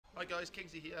guys,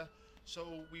 Kingsley here.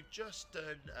 So we've just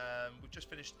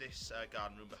finished this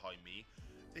garden room behind me.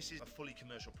 This is a fully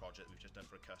commercial project we've just done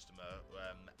for a customer,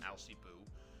 Elsie Boo,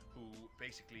 who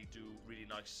basically do really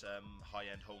nice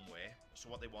high-end homeware. So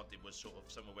what they wanted was sort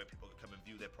of somewhere where people could come and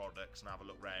view their products and have a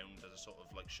look around as a sort of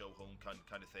like show home kind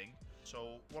of thing.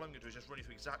 So what I'm going to do is just run you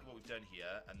through exactly what we've done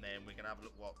here, and then we're going to have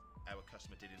a look what our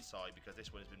customer did inside, because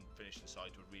this one has been finished inside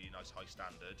to a really nice high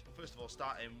standard. First of all,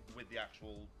 starting with the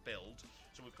actual build.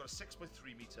 So we've got a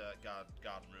 6x3 metre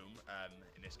garden room.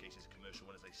 In this case it's a commercial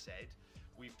one, as I said.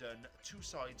 We've done two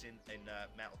sides in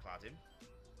metal cladding.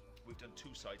 We've done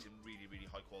two sides in really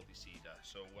high quality cedar.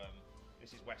 So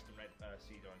this is Western red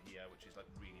cedar on here, which is like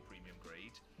really premium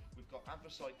grade. We've got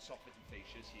anthracite soffit and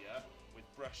fascias here with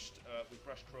brushed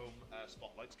chrome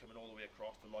spotlights coming all the way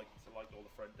across to light all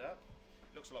the front up.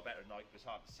 Looks a lot better at night, but it's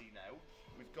hard to see now.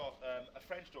 We've got a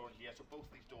French door in here, so both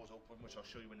of these doors open, which I'll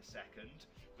show you in a second,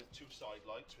 with two side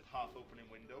lights with half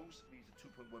opening windows. These are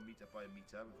 2.1 metre by a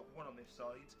metre. We've got one on this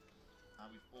side,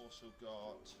 and we've also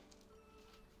got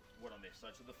one on this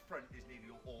side. So the front is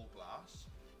nearly all glass.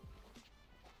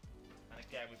 And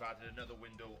again, we've added another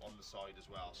window on the side as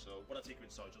well. So when I take you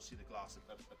inside, you'll see the glass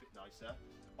a bit nicer.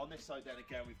 On this side then,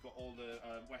 again, we've got all the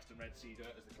Western red cedar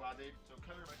as the cladding. So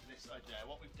coming around to this side there,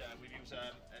 what we've done, we've used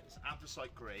it's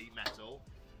anthracite grey metal.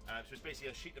 So it's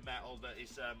basically a sheet of metal that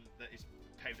is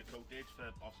powder coated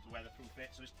for obviously to weatherproof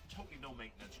it. So it's totally no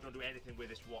maintenance. You don't do anything with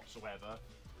this whatsoever.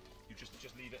 You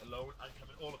just leave it alone, and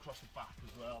coming all across the back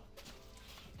as well.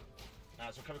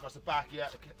 So coming across the back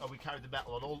here, we carried the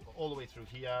metal on all the way through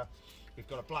here. We've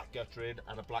got a black guttering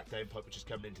and a black downpipe which is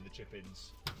coming into the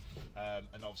chip-ins.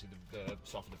 And obviously the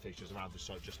softened fascias around the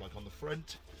side, just like on the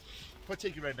front. If I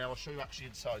take you around now, I'll show you actually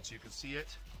inside so you can see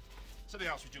it. Something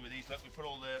else we do with these, look, we put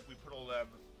all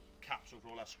caps over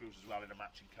all our screws as well in a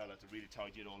matching colour to really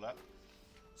tidy it all up.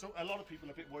 So a lot of people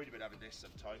are a bit worried about having this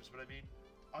sometimes, but I mean,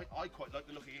 I quite like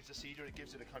the look against the cedar. It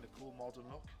gives it a kind of cool modern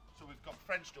look. So we've got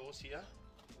French doors here.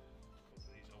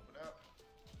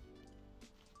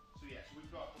 So yeah, so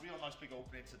we've got a real nice big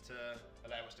opening to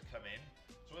allow us to come in.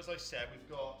 So as I said, we've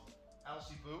got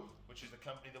Elsie Boo, which is the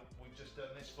company that we've just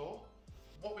done this for.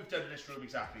 What we've done in this room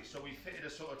exactly, so we fitted a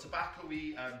sort of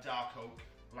tobacco-y dark oak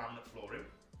laminate flooring.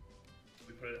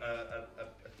 We put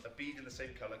a bead in the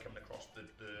same colour coming across the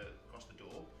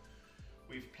door.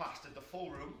 We've plastered the full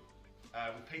room,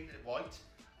 we've painted it white,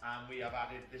 and we have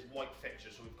added this white fixture.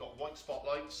 So we've got white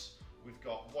spotlights. We've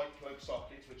got white plug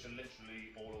sockets, which are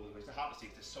literally all over the place. It's hard to see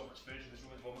because there's so much furniture in this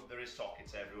room at the moment. There is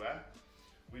sockets everywhere.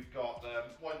 We've got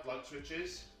white light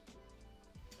switches,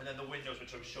 and then the windows,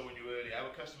 which I was showing you earlier. Our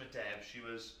customer Deb, she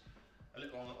was a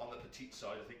little on the petite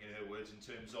side, I think, in her words, in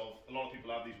terms of a lot of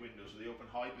people have these windows, so they open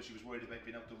high, but she was worried about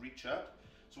being able to reach up.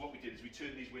 So what we did is we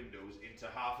turned these windows into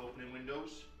half-opening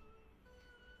windows.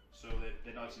 So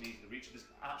they're nice and easy to reach. There's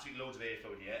absolutely loads of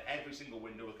airflow here. Every single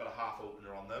window has got a half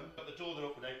opener on them. But the door that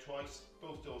opened out twice,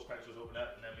 both doors, French doors open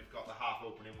up, and then we've got the half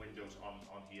opening windows on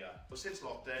here. But since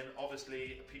lockdown,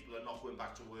 obviously people are not going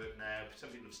back to work now.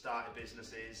 Some people have started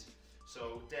businesses.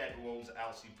 So Deb, who owns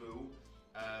Elsie Boo,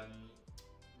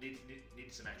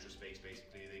 needed some extra space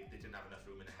basically. They didn't have enough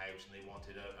room in the house, and they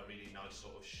wanted a really nice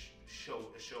sort of show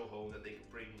home that they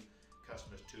could bring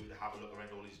customers to have a look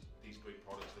around all these great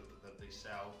products that they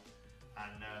sell.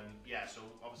 And yeah, so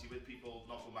obviously with people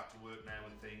not going back to work now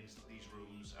and things, these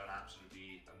rooms are an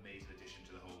absolutely amazing addition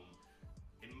to the home.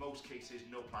 In most cases,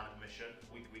 no planning permission.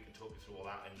 We can talk you through all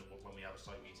that when we have a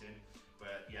site meeting.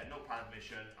 But yeah, no planning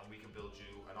permission, and we can build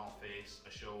you an office,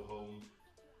 a show home,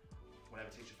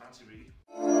 whatever takes your fancy really.